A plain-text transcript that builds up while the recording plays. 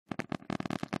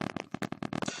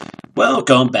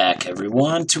Welcome back,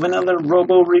 everyone, to another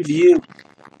Robo review.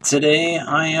 Today,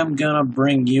 I am going to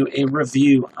bring you a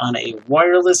review on a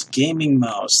wireless gaming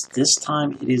mouse. This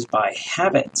time, it is by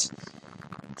HAVIT.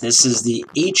 This is the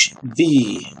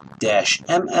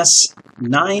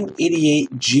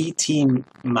HV-MS988GT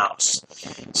mouse.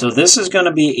 So this is going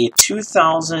to be a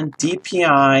 2000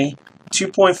 DPI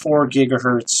 2.4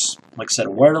 gigahertz, like I said,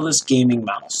 wireless gaming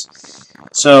mouse.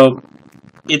 So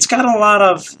it's got a lot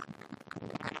of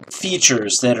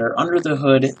features that are under the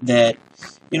hood that,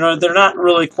 they're not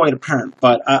really quite apparent,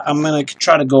 but I'm going to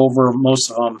try to go over most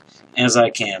of them as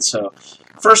I can. So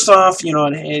first off,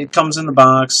 it comes in the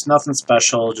box, nothing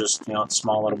special, just,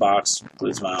 small little box,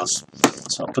 includes mouse.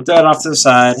 So I'll put that off to the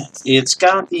side. It's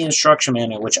got the instruction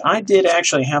manual, which I did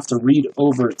actually have to read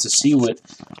over to see what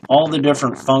all the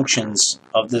different functions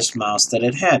of this mouse that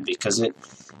it had, because it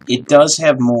does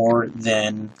have more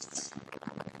than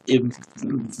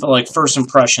like first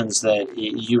impressions that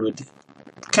you would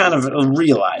kind of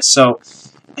realize. So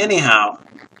anyhow,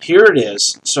 here it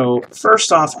is. So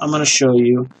first off, I'm going to show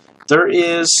you there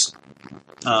is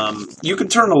you can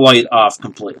turn the light off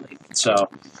completely. So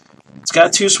it's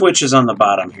got two switches on the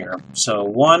bottom here. So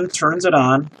one turns it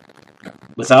on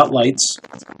without lights.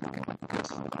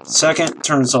 Second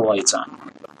turns the lights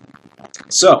on.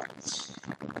 So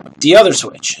the other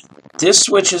switch. This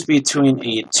switches between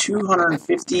a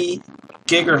 250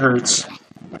 gigahertz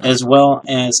as well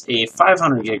as a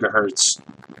 500 gigahertz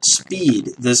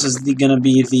speed. This is going to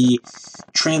be the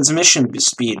transmission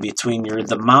speed between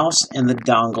the mouse and the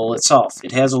dongle itself.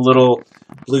 It has a little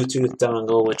Bluetooth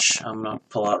dongle, which I'm going to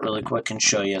pull out really quick and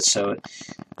show you. So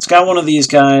it's got one of these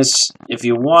guys. If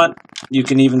you want, you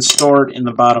can even store it in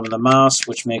the bottom of the mouse,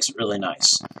 which makes it really nice.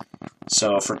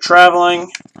 So for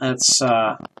traveling, that's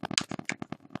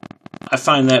I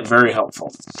find that very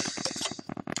helpful.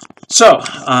 So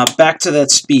back to that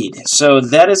speed. So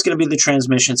that is going to be the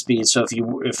transmission speed. So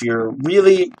if you're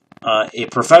really a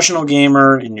professional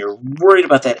gamer and you're worried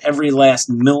about that every last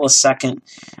millisecond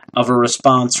of a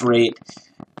response rate,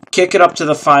 kick it up to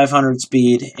the 500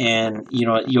 speed, and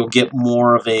you'll get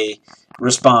more of a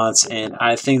response. And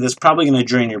I think that's probably going to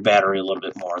drain your battery a little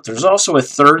bit more. There's also a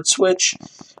third switch,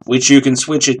 which you can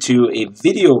switch it to a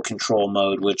video control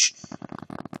mode, which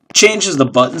changes the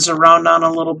buttons around on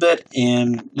a little bit,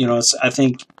 and I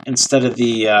think instead of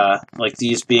the like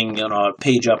these being a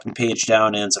page up and page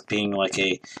down, ends up being like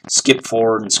a skip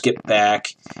forward and skip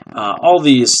back. All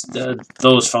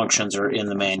those functions are in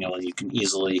the manual, and you can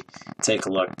easily take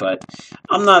a look. But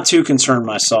I'm not too concerned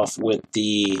myself with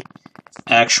the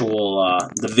actual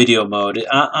the video mode.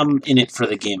 I'm in it for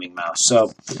the gaming mouse.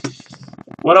 So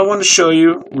what I want to show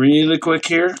you really quick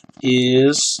here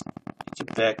is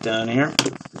get back down here.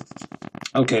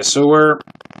 Okay, so we're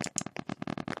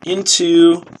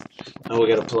into, we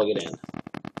got to plug it in.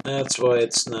 That's why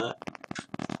it's not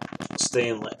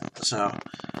staying lit. So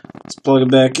let's plug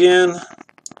it back in.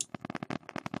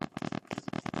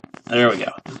 There we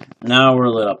go. Now we're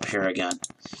lit up here again.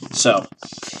 So,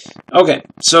 okay,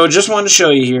 so just wanted to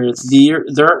show you here,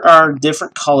 there are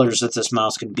different colors that this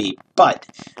mouse can be, but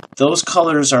those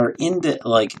colors are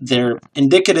they're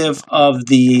indicative of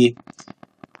the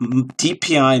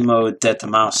DPI mode that the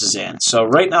mouse is in. So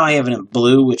right now I have it in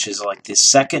blue, which is like the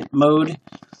second mode.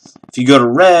 If you go to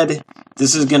red,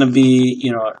 this is going to be,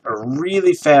 a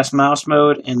really fast mouse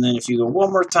mode. And then if you go one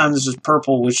more time, this is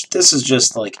purple, which this is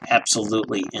just like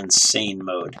absolutely insane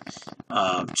mode.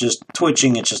 Just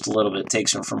twitching it just a little bit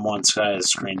takes it from one side of the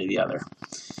screen to the other.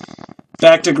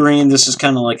 Back to green, this is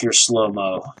kind of like your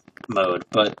slow-mo mode,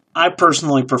 but I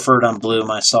personally prefer it on blue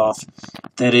myself.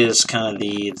 That is kind of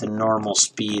the normal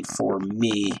speed for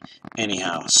me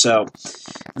anyhow. So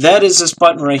that is this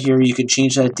button right here. You can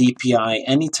change that DPI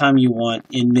anytime you want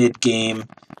in mid-game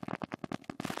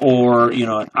or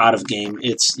out of game.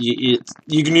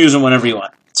 You can use it whenever you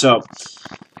want. So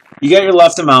you got your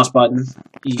left and mouse button,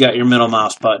 you got your middle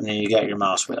mouse button, and you got your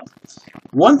mouse wheel.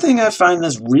 One thing I find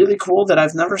that's really cool that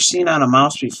I've never seen on a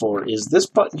mouse before is this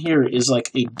button here is like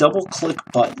a double click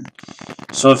button.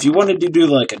 So if you wanted to do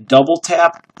like a double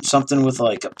tap, something with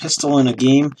like a pistol in a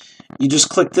game, you just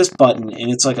click this button and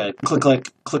it's like a click,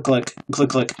 click, click, click, click,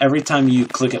 click every time you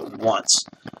click it once.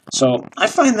 So I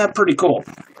find that pretty cool.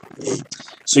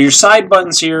 So your side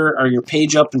buttons here are your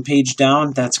page up and page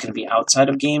down. That's going to be outside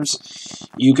of games.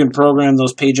 You can program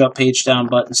those page up, page down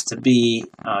buttons to be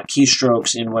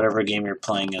keystrokes in whatever game you're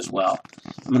playing as well.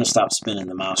 I'm going to stop spinning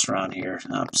the mouse around here.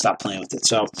 Stop playing with it.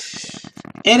 So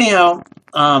anyhow,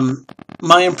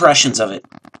 my impressions of it.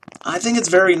 I think it's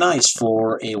very nice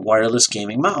for a wireless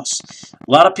gaming mouse.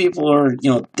 A lot of people are,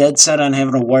 dead set on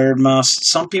having a wired mouse.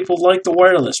 Some people like the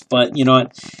wireless, but you know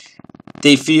what?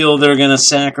 they feel they're going to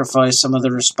sacrifice some of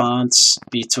the response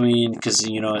between, because,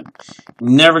 you know, you're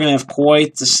never going to have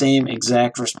quite the same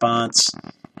exact response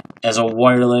as a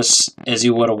wireless as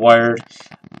you would a wired.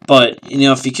 But, you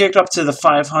know, if you kick up to the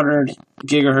 500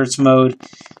 gigahertz mode,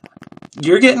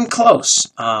 you're getting close.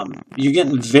 You're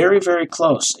getting very, very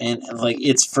close. And, like,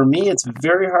 for me, it's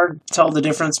very hard to tell the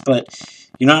difference. But,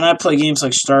 you know, and I play games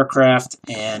like StarCraft,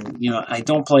 and, you know, I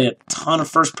don't play a ton of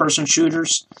first-person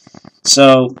shooters.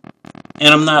 So,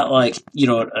 and I'm not, like, you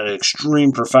know, an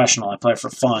extreme professional. I play for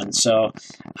fun. So,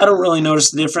 I don't really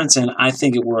notice the difference, and I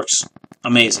think it works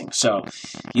amazing. So,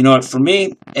 you know what, for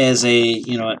me, as a,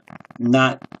 you know,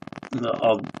 not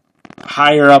a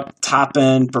higher up,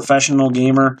 top-end professional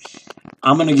gamer,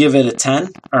 I'm going to give it a 10,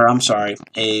 or I'm sorry,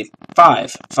 a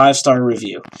 5-star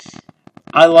review.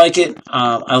 I like it.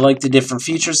 I like the different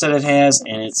features that it has,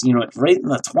 and it's, you know, right in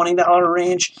the $20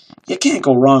 range. You can't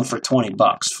go wrong for 20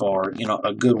 bucks for, you know,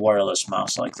 a good wireless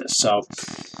mouse like this. So,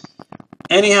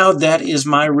 anyhow, that is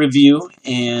my review,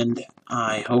 and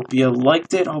I hope you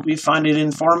liked it. I hope you find it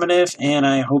informative, and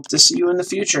I hope to see you in the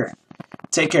future.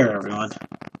 Take care, everyone.